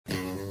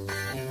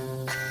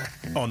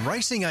On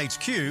Racing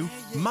HQ,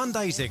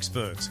 Monday's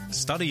Experts,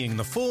 studying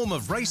the form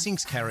of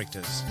racing's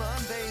characters.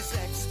 Monday's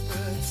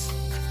Experts,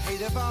 hey,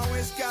 they've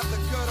always got the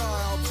good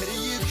oil. Pity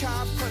you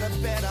can't put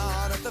a bet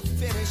on at the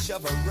finish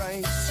of a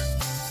race.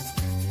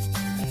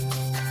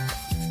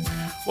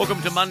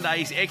 Welcome to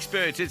Monday's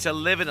Experts. It's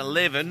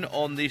 11:11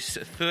 on this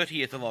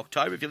 30th of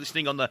October. If you're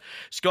listening on the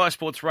Sky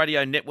Sports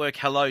Radio Network,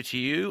 hello to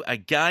you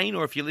again.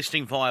 Or if you're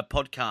listening via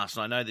podcast,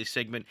 and I know this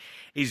segment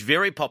is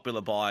very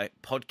popular by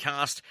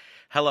podcast,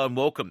 hello and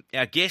welcome.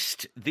 Our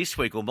guest this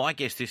week, or my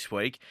guest this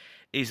week,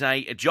 is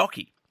a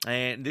jockey.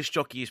 And this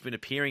jockey has been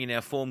appearing in our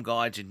form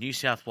guides in New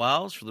South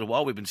Wales for a little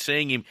while. We've been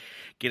seeing him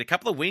get a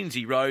couple of wins.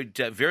 He rode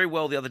very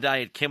well the other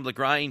day at Kembla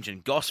Grange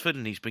and Gosford,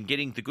 and he's been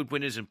getting the good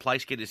winners and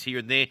place getters here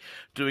and there,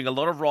 doing a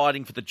lot of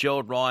riding for the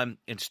Gerald Ryan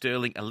and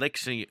Sterling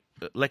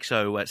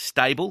Alexo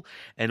stable,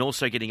 and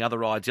also getting other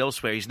rides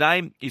elsewhere. His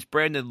name is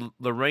Brandon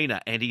Lorena,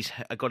 and he's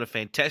got a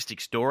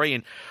fantastic story,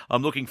 and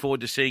I'm looking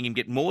forward to seeing him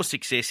get more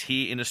success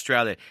here in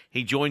Australia.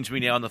 He joins me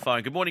now on the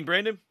phone. Good morning,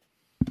 Brandon.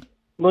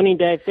 Morning,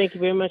 Dave. Thank you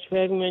very much for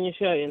having me on your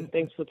show, and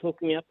thanks for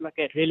talking me up like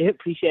that. Really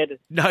appreciate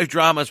it. No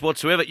dramas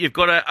whatsoever. You've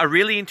got a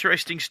really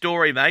interesting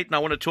story, mate, and I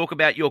want to talk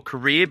about your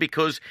career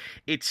because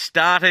it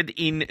started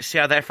in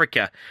South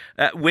Africa.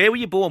 Where were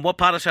you born? What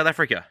part of South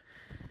Africa?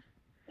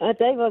 Dave,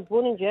 I was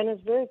born in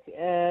Johannesburg.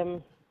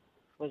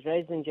 Was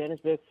raised in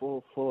Johannesburg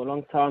for a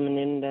long time, and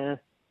then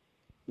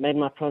made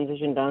my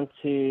transition down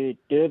to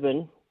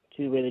Durban,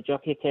 to where the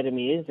Jockey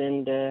Academy is,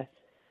 and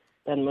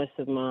done most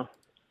of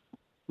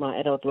my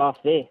adult life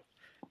there.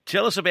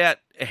 Tell us about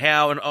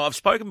how, and I've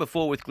spoken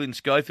before with Glyn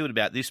Schofield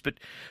about this, but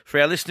for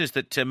our listeners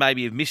that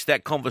maybe have missed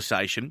that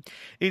conversation,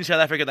 in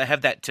South Africa they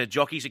have that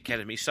Jockeys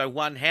Academy. So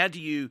one, how do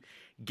you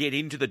get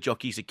into the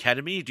Jockeys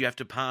Academy? Do you have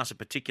to pass a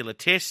particular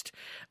test?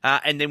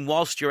 And then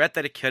whilst you're at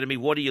that academy,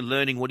 what are you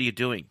learning? What are you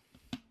doing?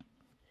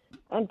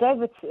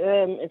 Dave,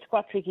 it's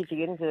quite tricky to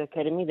get into the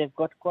academy. They've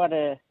got quite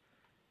a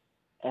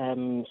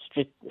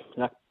strict,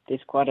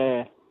 there's quite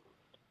a...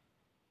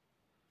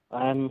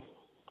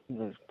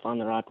 find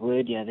the right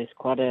word. Yeah, there's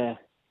quite a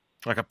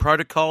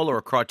protocol or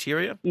a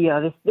criteria.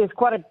 Yeah, there's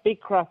quite a big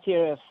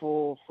criteria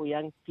for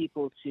young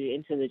people to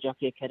enter the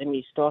Jockey Academy.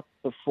 You start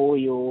before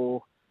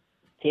your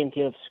 10th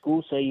year of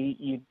school, so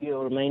you do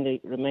your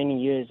remaining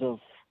years of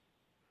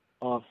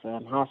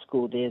high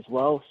school there as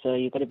well. So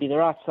you've got to be the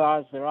right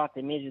size,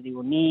 they measure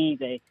your knee,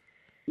 they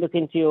look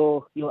into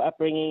your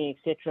upbringing,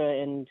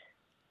 etc. And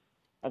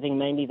I think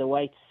mainly the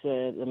weight's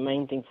the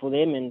main thing for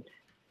them. And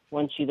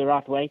once you're the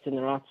right weight and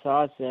the right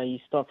size, you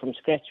start from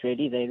scratch,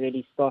 really. They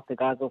really start the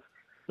guys off.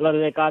 A lot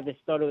of the guys that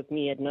started with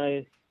me had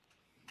no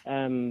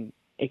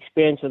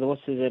experience with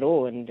horses at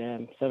all, and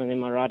some of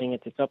them are riding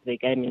at the top of their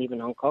game in even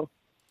Hong Kong.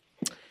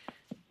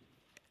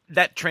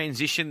 That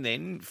transition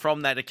then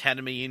from that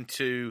academy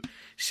into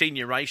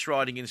senior race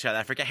riding in South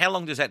Africa, how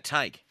long does that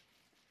take?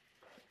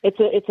 It's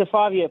a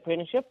 5-year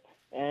apprenticeship.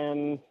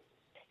 You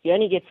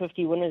only get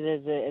 50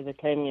 winners as a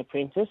claiming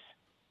apprentice.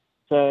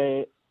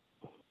 So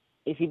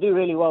if you do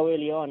really well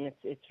early on,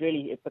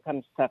 it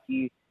becomes tough.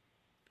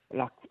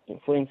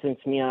 For instance,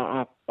 me,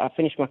 I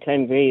finished my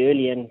claim very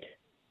early and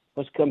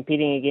was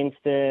competing against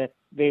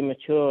very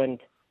mature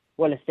and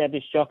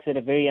well-established jocks at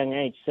a very young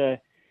age. So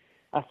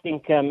I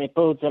think it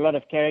builds a lot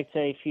of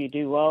character if you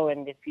do well,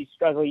 and if you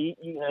struggle,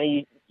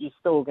 you're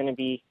still going to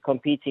be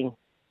competing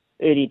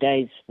early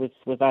days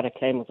without a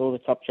claim with all the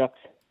top jocks.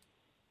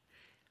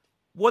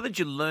 What did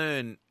you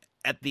learn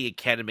at the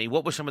academy?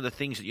 What were some of the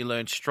things that you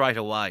learned straight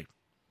away?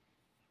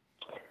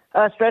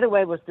 Straight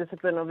away was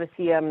discipline.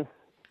 Obviously,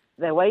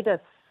 they weighed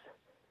us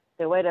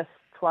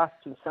twice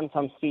to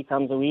sometimes 3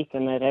 times a week,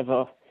 and they'd have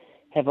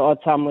an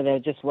odd time where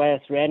they'd just weigh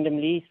us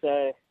randomly.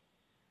 So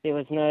there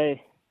was no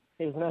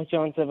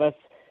chance of us,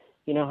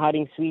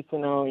 hiding sweets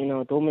in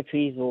our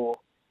dormitories or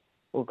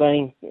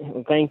going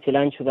to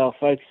lunch with our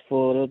folks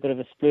for a little bit of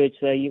a splurge.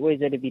 So you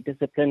always had to be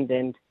disciplined,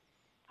 and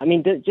I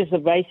mean just the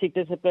basic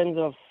disciplines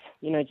of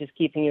just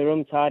keeping your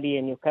room tidy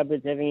and your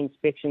cupboards, having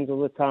inspections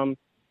all the time.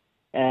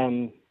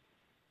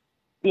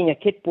 Being a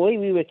kit boy,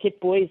 we were kit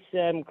boys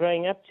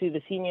growing up to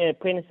the senior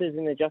apprentices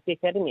in the Jockey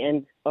Academy,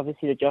 and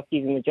obviously the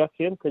jockeys in the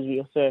jockey room, because we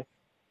also,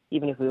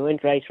 even if we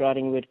weren't race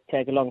riding, we would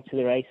tag along to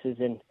the races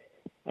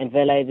and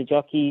valet the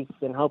jockeys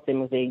and help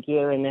them with their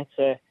gear and that.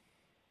 So,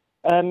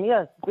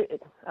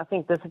 I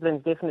think discipline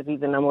is definitely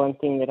the number one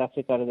thing that I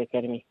took out of the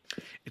academy.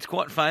 It's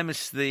quite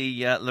famous,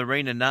 the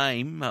Lorena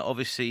name.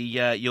 Obviously,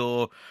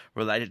 you're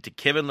related to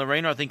Kevin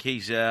Lorena. I think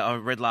I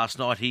read last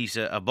night, he's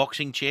a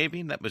boxing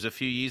champion. That was a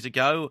few years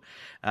ago.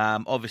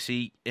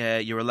 Obviously,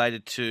 you're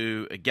related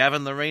to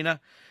Gavin Lorena.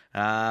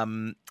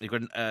 You've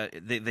got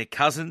they're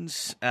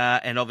cousins.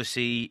 And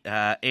obviously,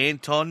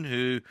 Anton,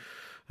 who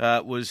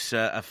was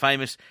a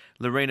famous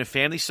Lorena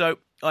family. So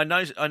I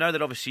know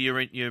that obviously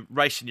you're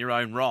racing your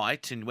own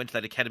right and went to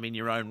that academy in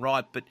your own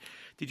right, but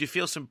did you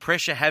feel some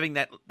pressure having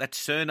that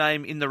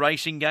surname in the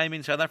racing game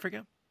in South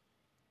Africa?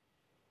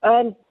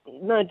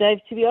 No, Dave,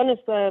 to be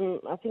honest,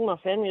 I think my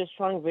family was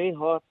trying very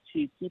hard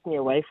to keep me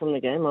away from the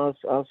game. I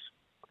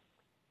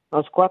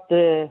was quite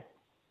the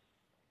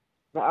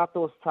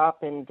outdoors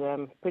type and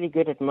pretty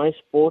good at most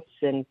sports.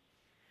 And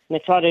they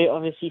tried to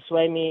obviously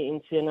sway me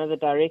into another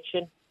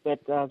direction. But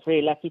I was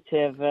very lucky to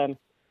have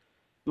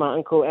my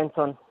uncle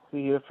Anton, who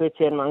you referred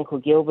to, and my uncle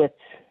Gilbert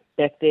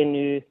back then,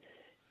 who,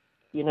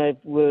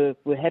 were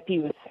happy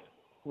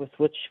with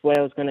which way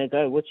I was going to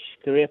go, which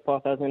career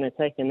path I was going to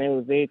take. And they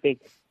were very big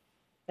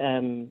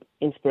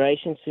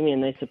inspirations to me,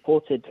 and they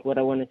supported what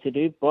I wanted to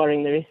do,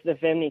 barring the rest of the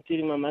family,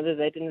 including my mother.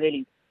 They didn't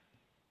really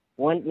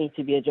want me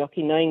to be a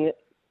jockey, knowing that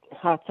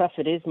how tough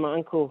it is. My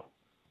Uncle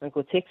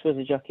Tex was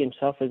a jockey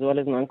himself, as well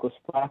as my Uncle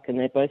Spark, and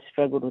they both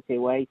struggled with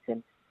their weight,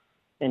 and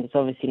it's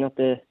obviously not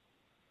the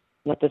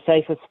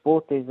safest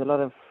sport. There's a lot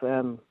of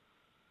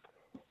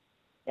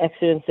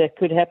accidents that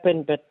could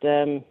happen, but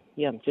I'm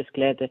just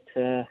glad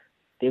that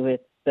there were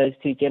those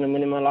two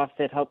gentlemen in my life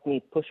that helped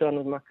me push on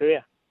with my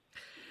career.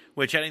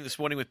 We're chatting this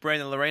morning with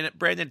Brandon and Lorena.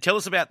 Brandon, tell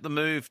us about the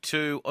move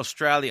to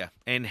Australia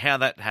and how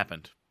that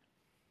happened.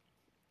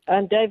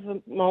 Dave,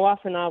 my wife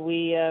and I,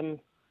 we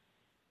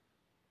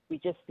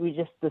just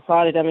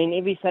decided. I mean,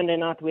 every Sunday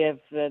night we have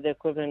the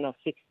equivalent of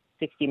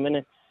 60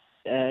 minutes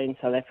in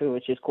South Africa,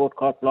 which is called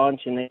Carte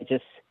Blanche, and they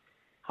just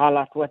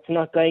highlight what's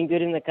not going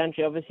good in the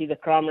country. Obviously, the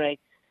crime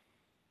rate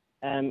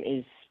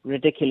is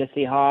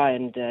ridiculously high,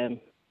 and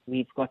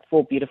we've got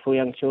 4 beautiful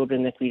young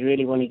children that we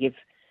really want to give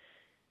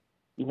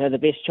the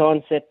best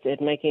chance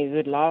at making a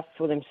good life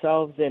for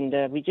themselves, and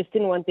we just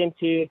didn't want them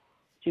to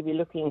be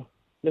looking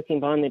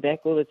behind their back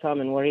all the time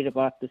and worried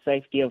about the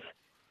safety of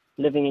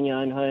living in your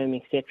own home,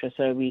 etc.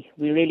 So we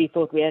really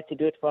thought we had to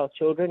do it for our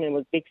children, and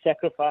with big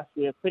sacrifice.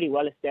 We were pretty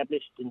well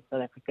established in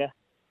South Africa.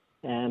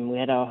 We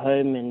had our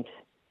home, and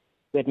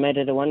we had made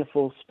it a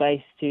wonderful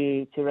space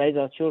to raise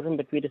our children,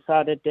 but we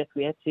decided that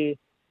we had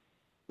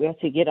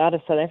to get out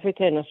of South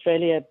Africa, and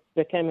Australia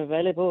became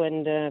available,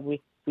 and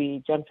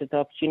we jumped at the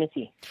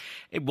opportunity.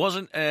 It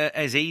wasn't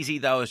as easy,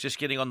 though, as just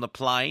getting on the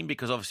plane,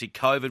 because obviously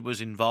COVID was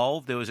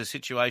involved. There was a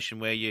situation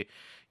where you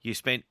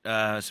spent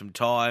some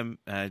time,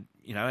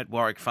 at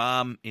Warwick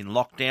Farm in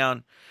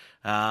lockdown,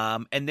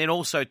 and then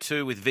also,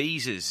 too, with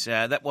visas.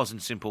 That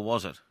wasn't simple,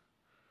 was it?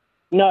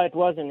 No, it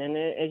wasn't. And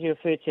as you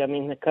referred to, I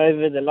mean, the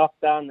COVID, the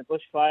lockdown, the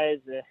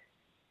bushfires,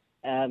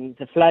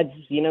 the floods,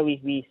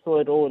 we saw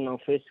it all in our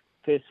first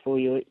 4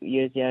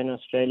 years here in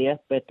Australia.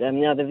 But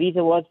now the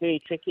visa was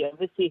very tricky.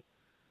 Obviously,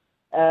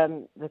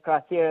 the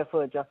criteria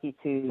for a jockey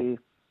to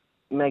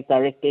make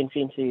direct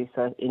entry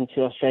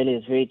into Australia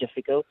is very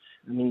difficult.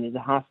 I mean, there's a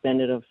high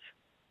standard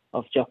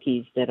of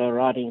jockeys that are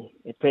riding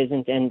at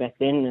present and back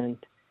then, and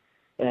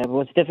it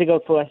was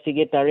difficult for us to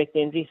get direct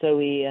entry, so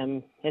we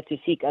had to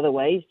seek other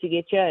ways to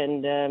get here,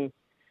 and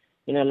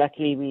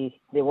luckily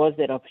there was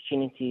that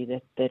opportunity,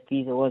 that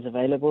visa was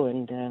available,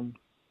 and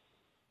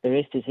the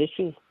rest is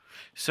history.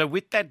 So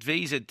with that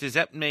visa, does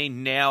that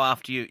mean now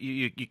after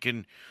you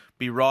can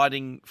be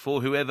riding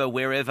for whoever,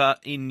 wherever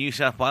in New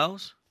South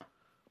Wales?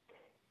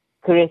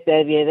 Correct,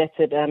 Dave. Yeah, that's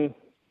it.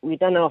 We've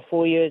done our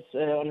 4 years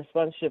on a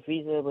sponsorship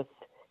visa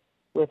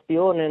with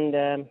Bjorn,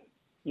 and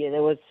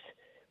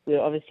we were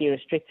obviously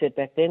restricted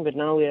back then, but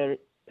now we are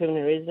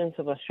permanent residents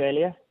of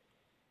Australia,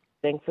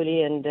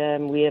 thankfully, and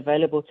we're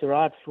available to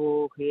ride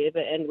for whoever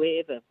and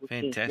wherever, which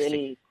Fantastic. Is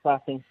really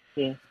exciting.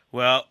 Yeah.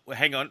 Well,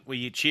 hang on. Were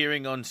you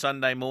cheering on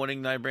Sunday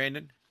morning, though,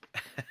 Brandon?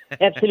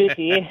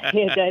 Absolutely,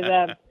 yeah.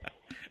 Dave,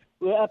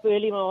 we were up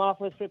early. My wife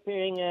was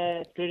preparing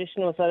a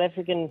traditional South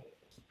African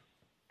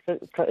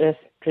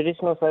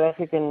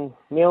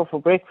meal for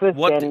breakfast.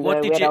 What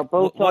we had our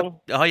biltong.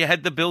 Oh, you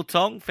had the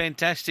biltong?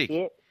 Fantastic.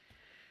 Yeah.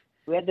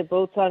 We had the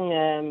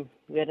biltong.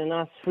 We had a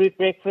nice fruit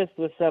breakfast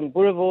with some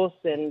boerewors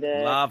and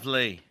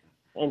lovely.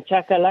 And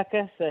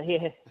chakalaka. So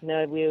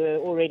we were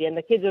already, and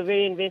the kids were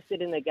very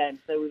invested in the game.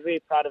 So we're very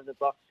proud of the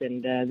box,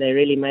 and they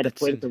really made a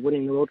point of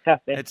winning the World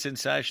Cup. It's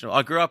sensational.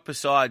 I grew up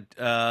beside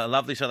a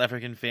lovely South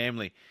African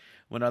family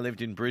when I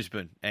lived in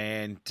Brisbane,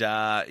 and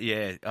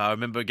I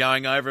remember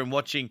going over and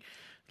watching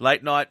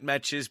late night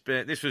matches.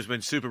 But this was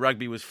when Super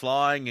Rugby was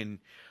flying, and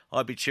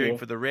I'd be cheering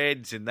for the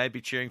Reds, and they'd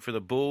be cheering for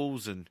the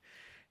Bulls, and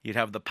you'd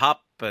have the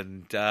pup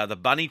and the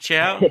bunny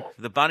chow. Good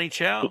old bunny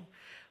chow.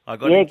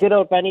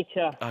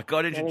 I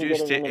got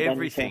introduced to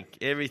everything.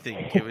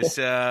 It was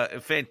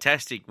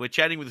fantastic. We're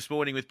chatting this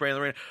morning with Brandon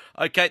Lorena.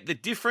 Okay, the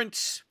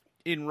difference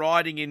in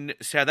riding in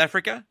South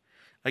Africa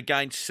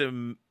against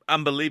some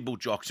unbelievable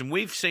jocks, and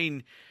we've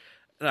seen.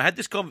 And I had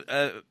this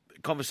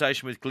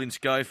conversation with Glyn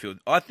Schofield.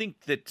 I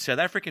think that South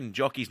African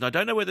jockeys, and I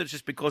don't know whether it's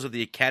just because of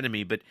the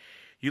academy, but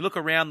you look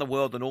around the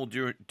world in all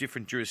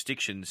different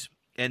jurisdictions,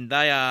 and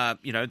they are,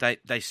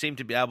 they seem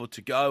to be able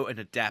to go and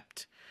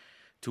adapt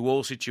to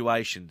all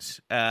situations.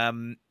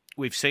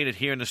 We've seen it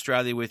here in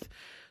Australia with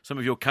some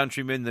of your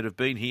countrymen that have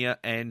been here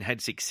and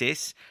had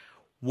success.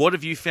 What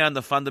have you found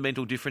the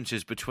fundamental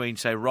differences between,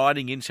 say,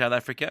 riding in South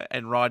Africa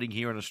and riding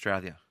here in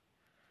Australia?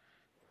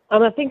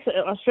 I think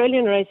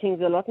Australian racing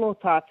is a lot more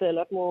tighter, a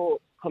lot more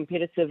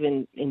competitive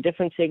in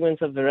different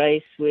segments of the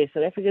race, where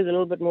South Africa is a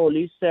little bit more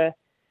looser.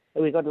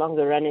 We've got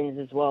longer run-ins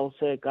as well,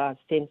 so guys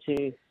tend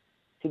to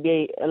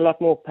be a lot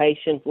more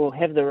patient, or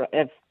have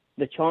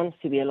the chance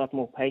to be a lot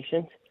more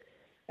patient.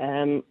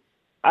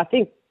 I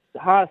think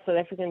how South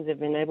Africans have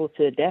been able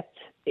to adapt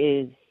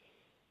is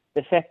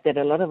the fact that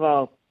a lot of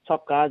our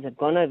top guys have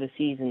gone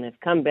overseas and they've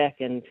come back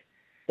and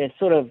they've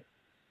sort of,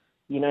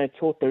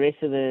 taught the rest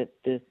of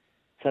the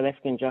South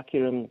African jockey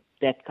room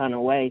that kind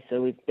of way.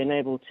 So we've been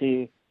able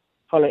to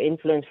follow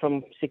influence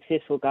from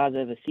successful guys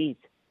overseas.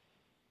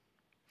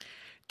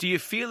 Do you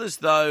feel as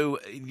though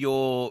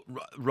your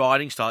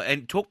riding style,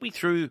 and talk me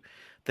through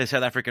the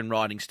South African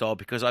riding style,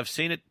 because I've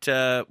seen it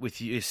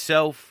with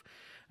yourself.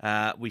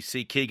 We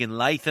see Keegan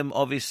Latham,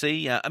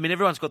 obviously.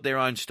 Everyone's got their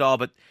own style,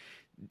 but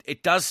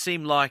it does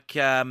seem like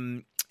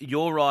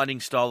your riding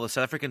style, the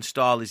South African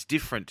style, is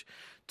different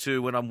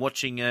to when I'm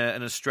watching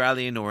an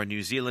Australian or a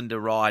New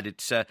Zealander ride.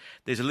 It's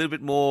there's a little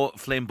bit more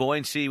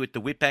flamboyancy with the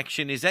whip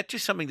action. Is that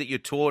just something that you're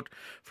taught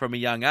from a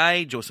young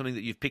age, or something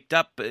that you've picked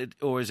up,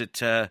 or is it?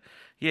 Can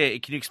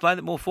you explain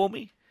it more for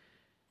me?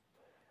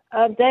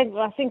 Dave,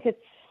 I think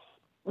it's.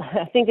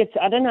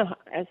 I don't know.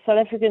 South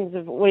Africans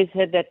have always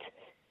had that,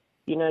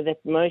 that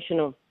motion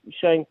of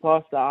showing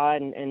past the eye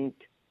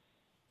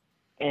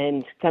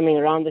and coming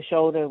around the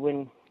shoulder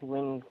when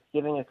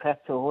giving a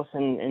crack to a horse.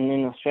 And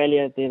in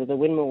Australia, the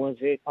windmill was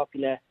very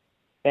popular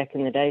back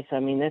in the day. So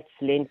that's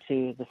lent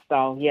to the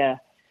style here.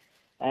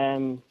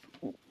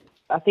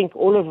 I think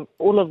all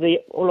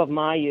of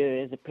my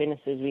year as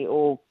apprentices, we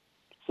all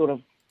sort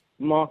of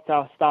marked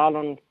our style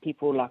on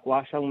people like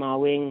Washong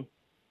Mawing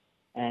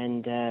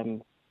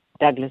and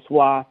Douglas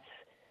White,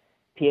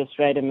 Pierce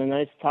Radham, and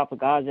those type of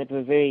guys that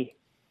were very,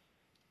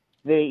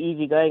 very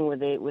easygoing with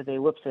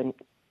their whips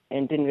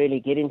and didn't really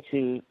get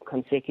into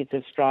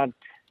consecutive stride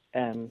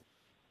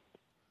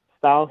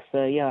style. So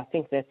I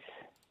think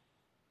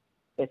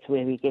that's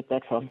where we get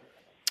that from.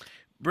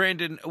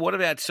 Brandon, what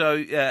about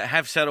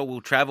have saddle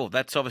will travel?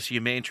 That's obviously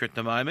your mantra at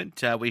the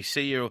moment. We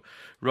see you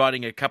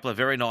riding a couple of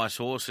very nice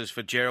horses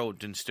for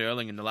Gerald and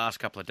Sterling in the last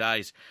couple of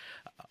days.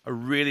 I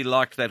really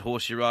liked that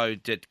horse you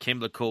rode at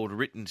Kembla called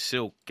Written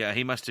Silk.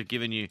 He must have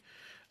given you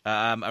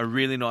a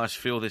really nice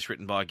feel, this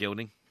Written by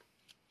Gelding.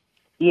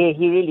 Yeah,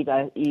 he really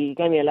does. He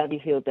gave me a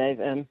lovely feel, Dave.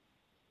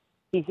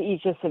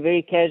 He's just a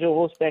very casual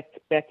horse back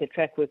at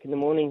track work in the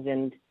mornings,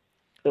 and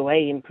the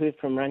way he improved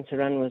from run to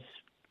run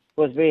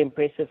was very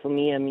impressive for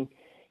me.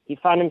 He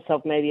found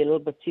himself maybe a little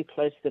bit too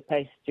close to the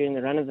pace during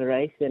the run of the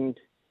race, and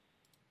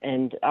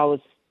I was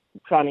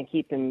trying to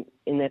keep him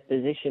in that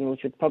position,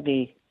 which would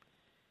probably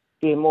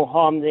do him more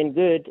harm than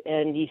good,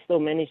 and he still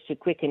managed to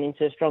quicken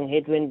into a strong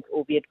headwind,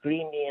 albeit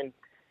greenly, and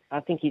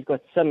I think he's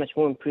got so much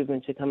more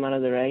improvement to come out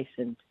of the race,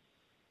 and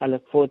I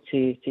look forward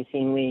to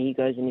seeing where he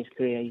goes in his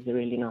career. He's a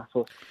really nice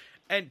horse.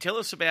 And tell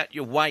us about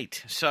your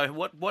weight. So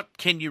what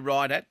can you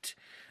ride at?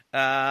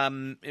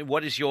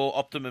 What is your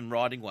optimum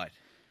riding weight?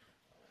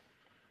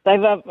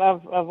 Dave,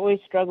 I've always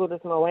struggled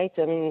with my weight.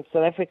 In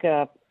South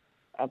Africa,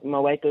 my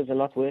weight was a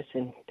lot worse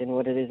than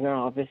what it is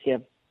now. Obviously,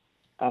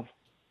 I've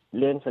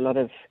learned a lot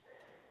of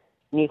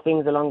new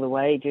things along the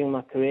way during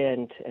my career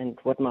and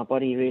what my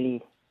body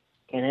really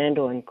can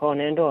handle and can't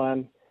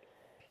handle.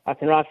 I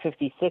can ride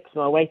 56.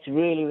 My weight's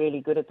really,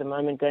 really good at the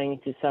moment going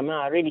into summer.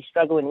 I really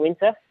struggle in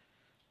winter.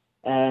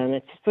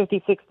 It's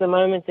 56 at the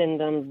moment,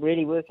 and I'm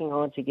really working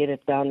hard to get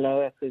it down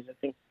lower because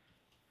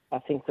I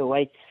think the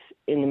weights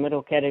in the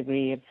middle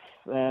category,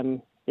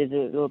 there's a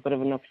little bit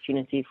of an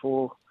opportunity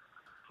for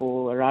a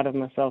rider of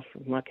myself,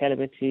 my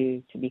caliber,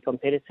 to be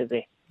competitive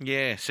there.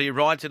 Yeah, so you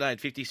ride today at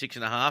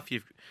 56.5.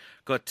 You've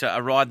got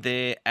a ride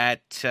there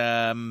at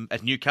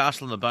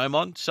Newcastle in the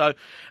Beaumont. So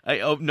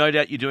no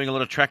doubt you're doing a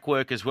lot of track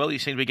work as well. You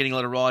seem to be getting a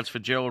lot of rides for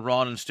Gerald,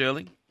 Ryan and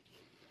Sterling.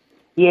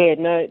 Yeah,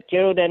 no,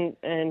 Gerald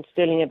and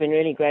Sterling have been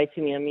really great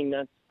to me.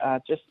 I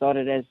just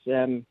started as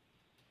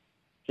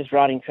just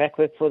riding track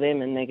work for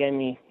them, and they gave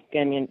me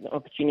an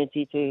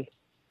opportunity to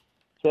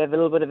have a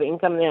little bit of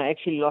income there. I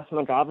actually lost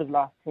my driver's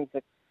license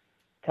a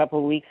couple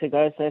of weeks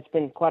ago, so it's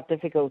been quite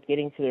difficult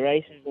getting to the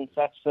races and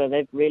such. So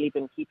they've really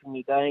been keeping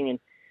me going, and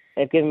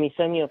they've given me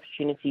so many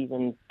opportunities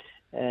and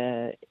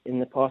in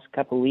the past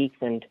couple of weeks,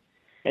 and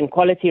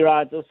quality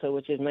rides also,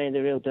 which has made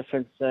a real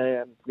difference. So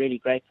I'm really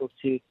grateful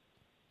to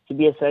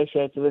be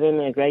associated with them.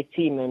 They're a great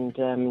team, and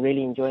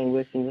really enjoying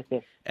working with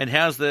them. And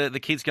how's the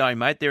kids going,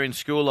 mate? They're in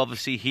school,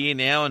 obviously, here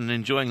now and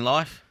enjoying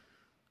life?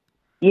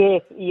 Yeah,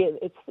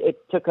 it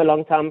took a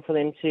long time for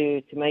them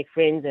to make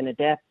friends and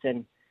adapt,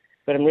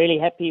 but I'm really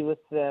happy with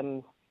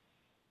the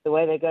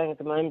way they're going at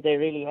the moment. They're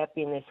really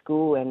happy in their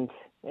school, and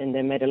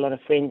they made a lot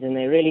of friends, and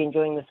they're really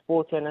enjoying the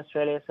sport in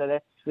Australia, so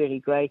that's really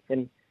great.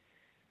 And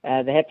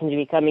they happen to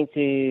be coming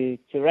to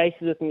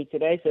races with me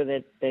today, so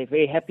they're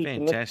very happy to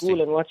miss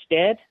school and watch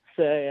Dad.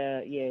 So,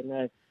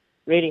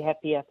 really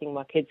happy. I think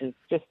my kids have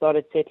just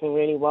started settling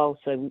really well,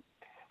 so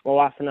my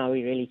wife and I,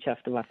 we're really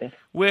chuffed about that.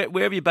 Where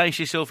have you based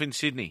yourself in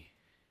Sydney?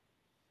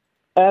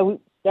 We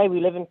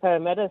live in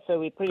Parramatta, so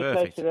we're pretty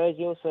close to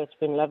Rosehill, so it's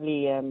been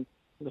lovely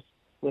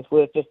with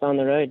work just down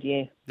the road,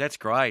 yeah. That's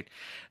great.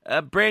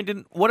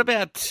 Brandon, what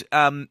about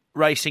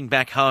racing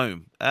back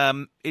home?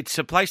 It's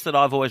a place that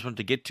I've always wanted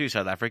to get to,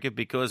 South Africa,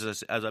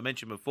 because, as I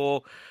mentioned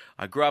before,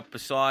 I grew up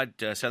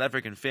beside a South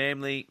African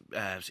family,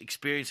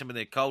 experienced some of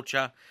their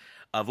culture.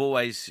 I've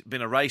always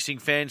been a racing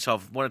fan, so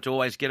I've wanted to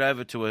always get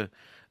over to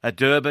a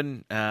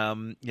Durban,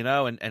 and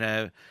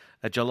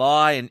a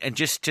July, and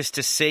just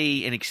to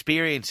see and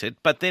experience it.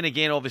 But then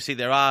again, obviously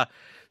there are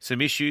some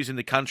issues in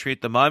the country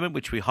at the moment,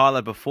 which we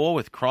highlighted before,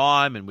 with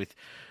crime and with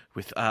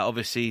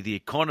obviously the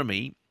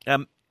economy.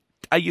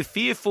 Are you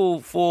fearful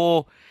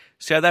for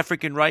South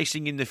African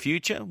racing in the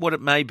future, what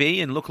it may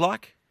be and look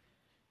like?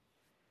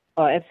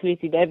 Oh,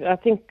 absolutely, Dave. I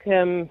think,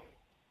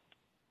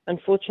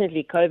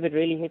 unfortunately, COVID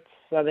really hit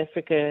South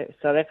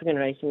African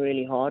racing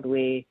really hard,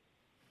 where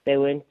they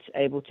weren't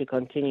able to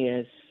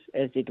continue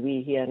as did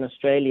we here in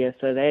Australia.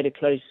 So they had to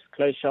close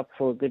shop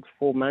for a good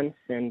 4 months,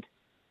 and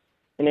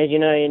as you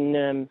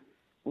know,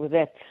 with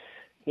that,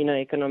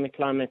 economic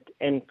climate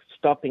and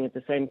stopping at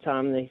the same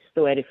time, they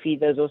still had to feed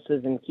those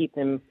horses and keep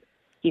them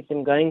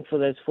going for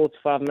those 4 to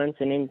 5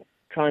 months, and then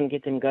try and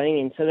get them going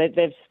in. So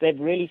they've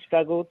really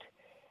struggled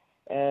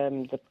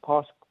the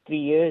past 3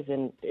 years,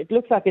 and it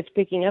looks like it's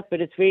picking up,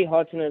 but it's very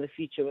hard to know the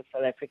future with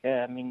South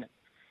Africa. I mean,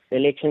 the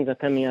elections are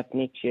coming up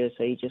next year,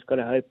 so you just got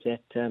to hope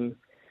that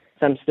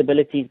some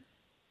stability is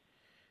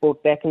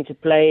brought back into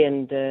play,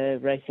 and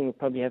racing will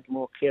probably have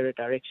more clearer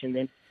direction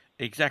then.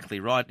 Exactly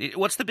right.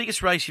 What's the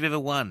biggest race you've ever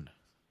won?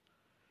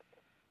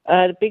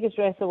 The biggest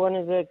race I won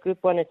is a Group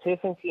 1 at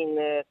Turfentine,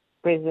 the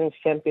President's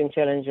Champion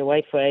Challenge, a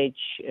weight for age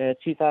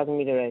 2,000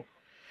 metre race.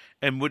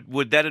 And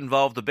would that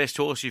involve the best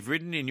horse you've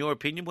ridden, in your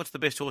opinion? What's the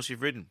best horse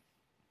you've ridden?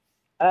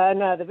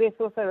 No, the best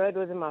horse I rode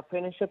was in my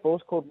apprenticeship, a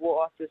horse called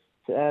War Artist,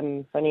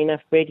 funny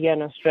enough, bred here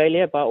in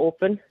Australia by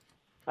Orpin,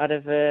 out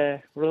of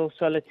Royal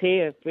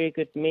Solitaire, a very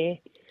good mare.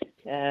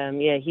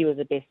 He was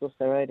the best horse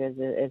I rode as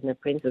an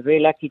apprentice.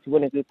 Very lucky to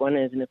win a Group 1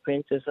 as an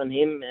apprentice on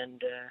him,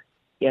 and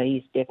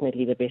he's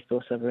definitely the best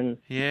horse I've ridden.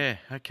 Yeah,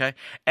 okay.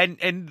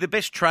 And the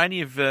best trainer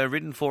you've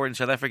ridden for in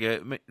South Africa,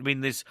 I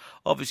mean, there's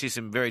obviously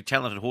some very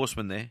talented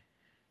horsemen there.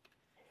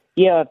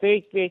 Yeah,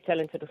 very, very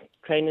talented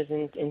trainers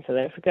in South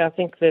Africa. I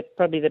think that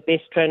probably the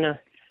best trainer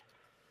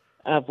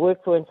I've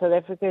worked for in South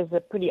Africa is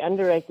a pretty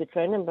underrated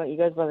trainer, but he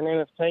goes by the name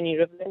of Tony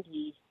Riverland.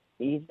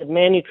 He's a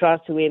man who tries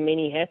to wear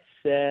many hats.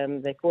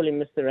 They call him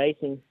Mr.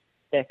 Racing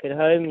back at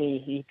home.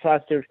 He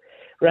tries to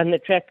run the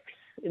tracks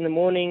in the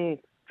morning,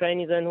 train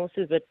his own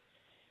horses, but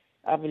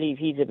I believe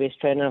he's the best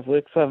trainer I've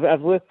worked for.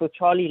 I've worked for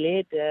Charlie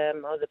Laird. I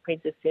was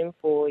apprentice to him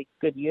for a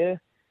good year.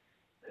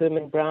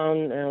 Herman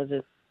Brown, I was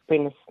a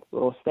apprentice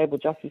or stable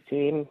jockey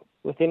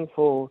with him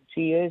for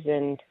 2 years,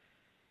 and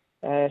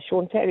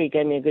Sean Terry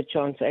gave me a good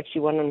chance. I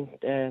actually won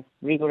on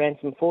Regal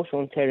Ransom for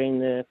Sean Terry in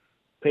the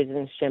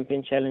President's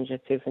Champion Challenge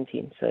at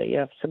Turfentine. So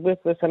I've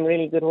worked with some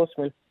really good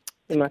horsemen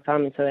in my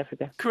time in South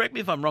Africa. Correct me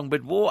if I'm wrong,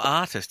 but War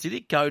Artist, did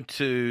it go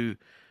to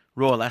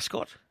Royal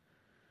Ascot?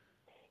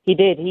 He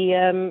did.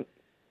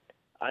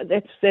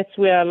 That's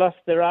where I lost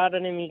the ride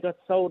on him. He got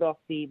sold off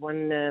he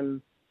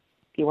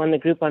won the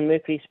Group 1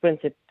 Mercury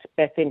Sprint at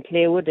back then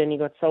Clarewood, and he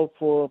got sold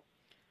for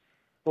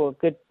a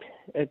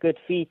good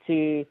fee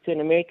to an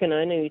American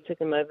owner who took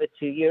him over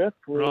to Europe,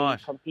 where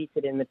he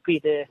competed in the Prix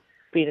de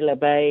la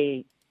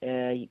Bay.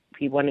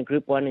 He won a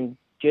Group 1 in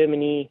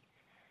Germany.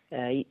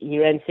 He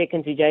ran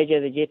second to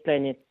JJ the jet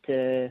plane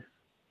at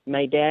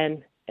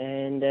Meydan,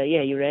 and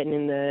he ran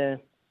in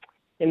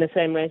the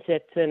same race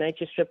at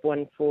Nature Strip,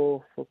 one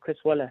for Chris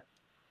Waller.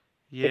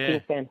 Yeah,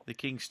 the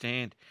King's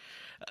Stand.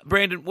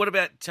 Brandon, what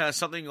about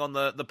something on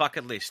the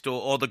bucket list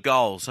or the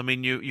goals? I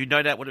mean, you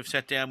no doubt would have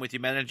sat down with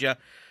your manager.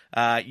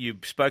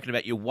 You've spoken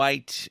about your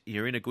weight.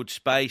 You're in a good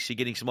space. You're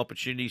getting some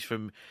opportunities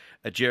from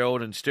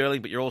Gerald and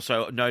Sterling, but you're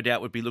also no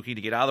doubt would be looking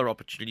to get other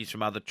opportunities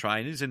from other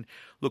trainers. And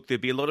look,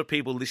 there'd be a lot of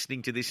people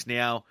listening to this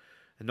now,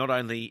 not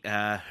only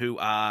who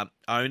are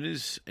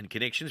owners and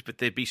connections, but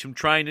there'd be some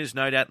trainers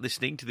no doubt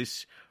listening to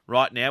this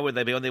right now, whether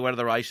they be on their way to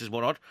the races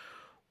or not.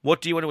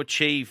 What do you want to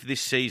achieve this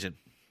season?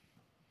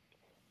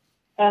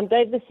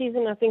 Dave, this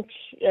season, I think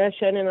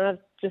Shane and I have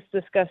just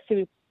discussed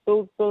to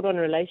build on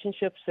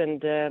relationships and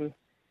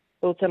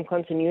build some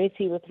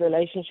continuity with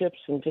relationships,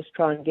 and just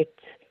try and get,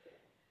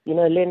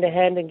 lend a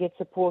hand and get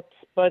support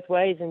both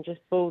ways, and just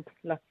build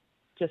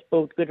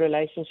good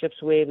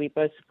relationships where we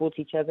both support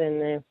each other,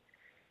 and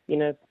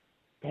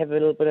have a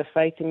little bit of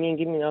faith in me and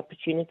give me the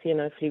opportunity, and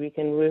hopefully we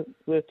can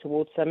work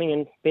towards something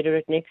and better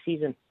it next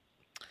season.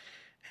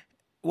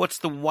 What's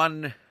the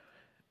one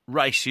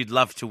race you'd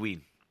love to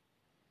win?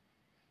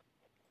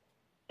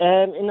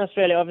 In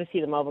Australia,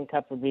 obviously the Melbourne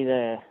Cup would be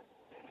the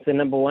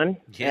number one.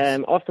 Yes.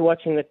 After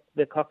watching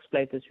the Cox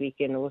Plate this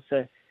weekend,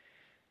 also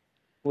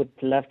would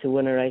love to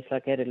win a race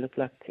like that. It looks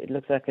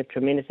like a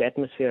tremendous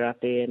atmosphere out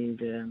there,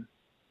 and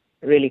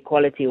really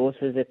quality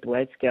horses at the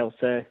weight scale.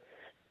 So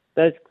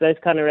those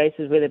kind of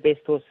races where the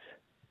best horse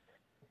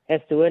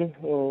has to win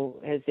or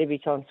has every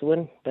chance to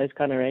win, those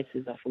kind of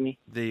races are for me.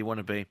 There you want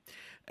to be.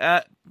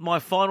 My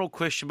final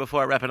question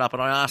before I wrap it up,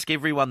 and I ask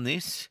everyone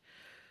this.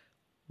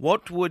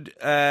 What would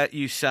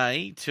you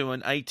say to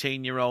an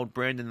 18-year-old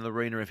Brandon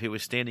Lorena if he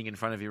was standing in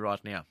front of you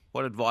right now?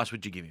 What advice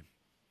would you give him?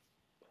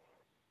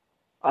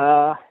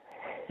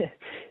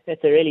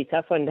 That's a really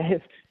tough one,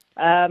 Dave.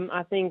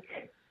 I think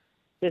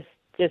just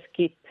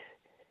keep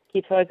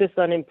keep focused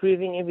on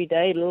improving every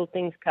day. Little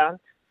things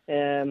count.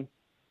 And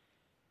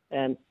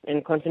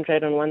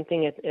concentrate on one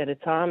thing at a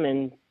time,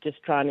 and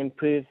just try and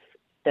improve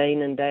day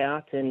in and day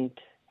out, and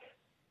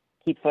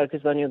keep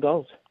focused on your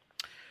goals.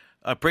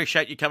 I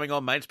appreciate you coming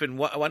on, mate. It's been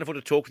wonderful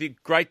to talk with you.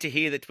 Great to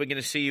hear that we're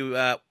going to see you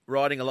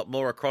riding a lot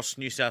more across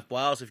New South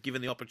Wales if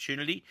given the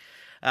opportunity.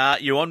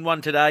 You're on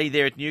one today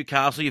there at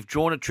Newcastle. You've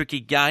drawn a tricky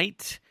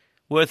gate.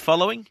 Worth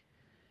following?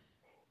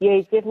 Yeah,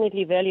 he's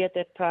definitely value at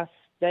that price,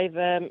 Dave.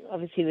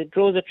 Obviously, the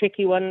draw's a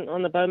tricky one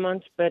on the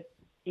Beaumont, but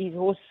his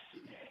horse,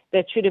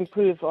 that should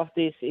improve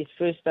after his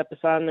first up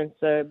assignment,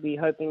 so we're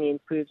hoping he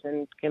improves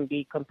and can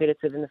be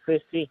competitive in the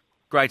first three.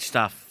 Great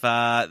stuff.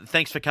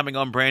 Thanks for coming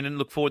on, Brandon.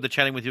 Look forward to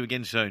chatting with you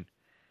again soon.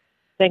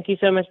 Thank you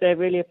so much, Dave.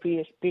 Really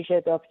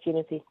appreciate the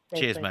opportunity.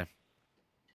 Thanks, Cheers, mate.